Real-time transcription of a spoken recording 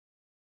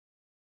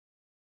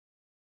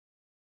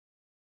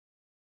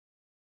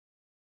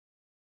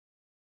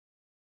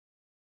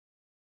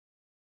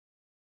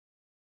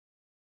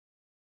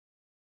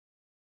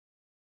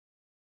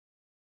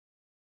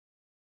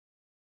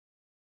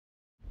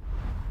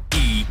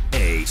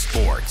EA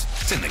Sports.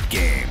 It's in the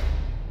game.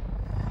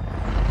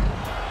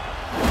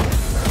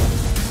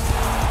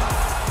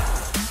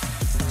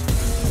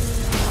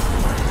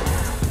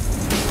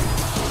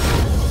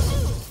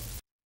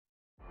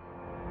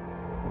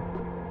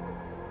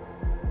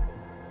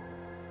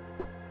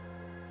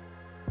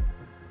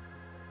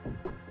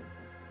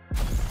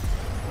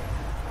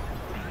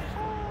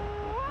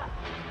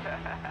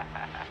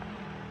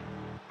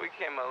 We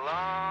came a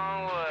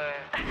long way.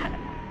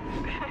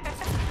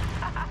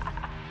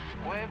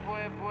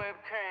 whip,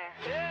 cream.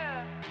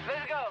 Yeah,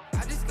 let's go.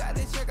 I just got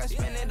this check, I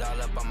spend it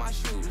all up on my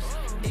shoes.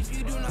 If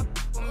you do not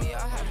with me,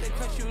 I'll have to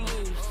cut you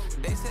loose.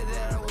 They said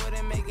that I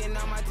wouldn't make it,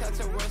 now my tats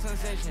are world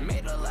sensation.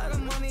 Made a lot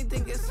of money,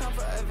 think it's time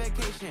for a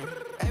vacation.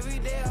 Every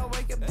day I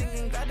wake up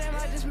thinking, goddamn,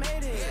 I just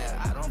made it.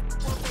 Yeah, I don't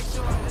want fake,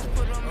 so I just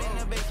put them in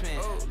the basement.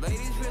 Oh,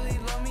 ladies really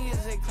love me,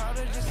 is it clout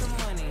or just some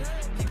money?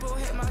 People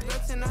hate my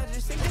guts and I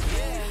just think it's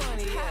really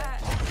funny,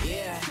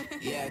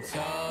 yeah,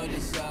 told you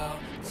so.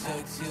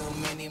 Took too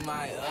many,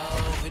 my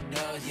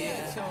overdose,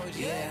 yeah,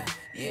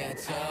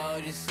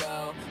 told you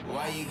so.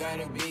 Why you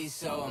gotta be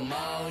so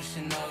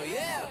emotional,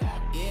 yeah,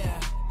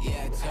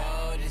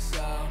 told you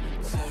so.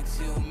 Took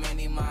too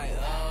many, my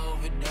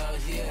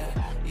overdose, yeah,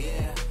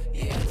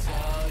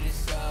 told you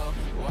so.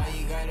 Why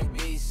you gotta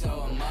be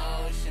so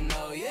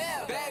emotional,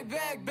 yeah.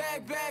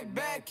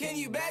 Back, can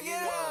you back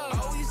it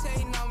up? Always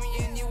hating on me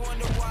and you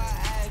wonder why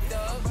I act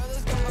up.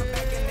 Brothers got my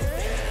back and they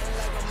feeling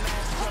like a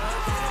match truck.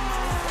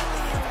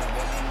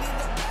 Really need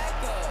the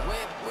backup.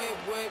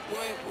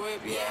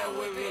 Whip, yeah,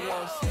 whip it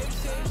up. Sip.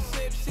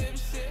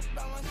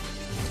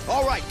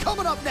 All right,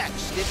 coming up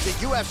next, it's the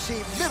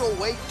UFC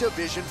middleweight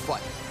division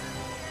fight.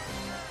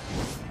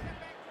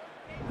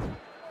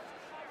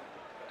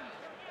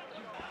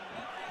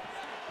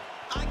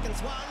 I can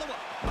swallow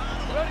a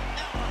bottle of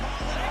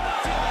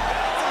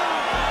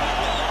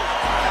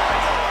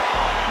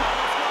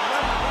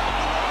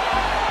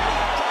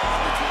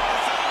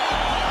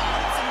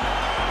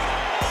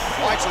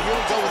All right, so here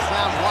we go with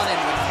round one,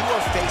 and when you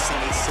are facing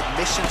a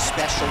submission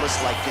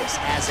specialist like this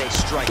as a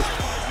striker,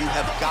 you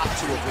have got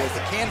to avoid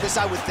the canvas,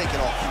 I would think,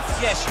 at all.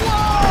 yes. Whoa!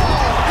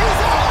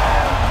 He's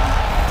out!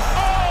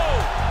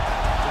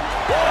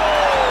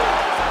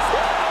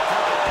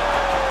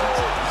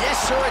 Yes,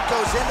 sir, it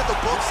goes into the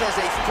books as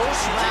a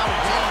first-round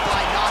win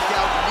by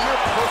knockout,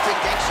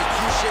 near-perfect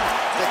execution.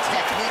 The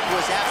technique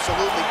was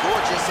absolutely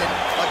gorgeous, and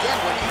again,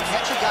 when you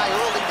catch a guy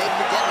early, maybe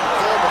you're getting him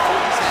full before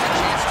he's had a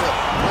chance to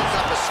work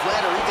up a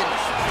sweat or even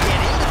get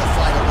into the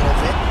fight a little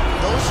bit,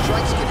 those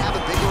strikes can have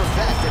a bigger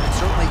effect, and it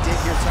certainly did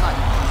here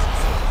tonight.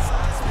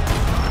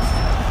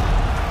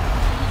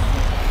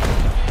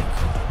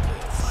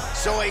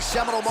 So a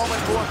seminal moment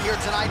for him here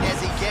tonight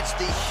as he gets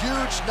the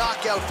huge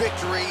knockout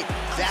victory.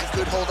 That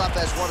could hold up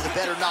as one of the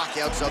better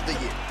knockouts of the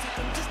year.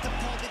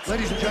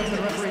 Ladies and gentlemen,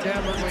 referee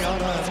Dan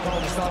Bergliana has called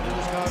a stop to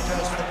this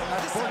contest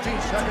at 14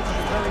 seconds of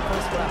the very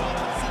first round.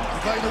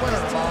 Declaring the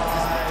winner by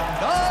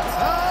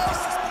knockout.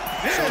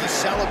 So the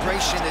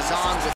celebration is on with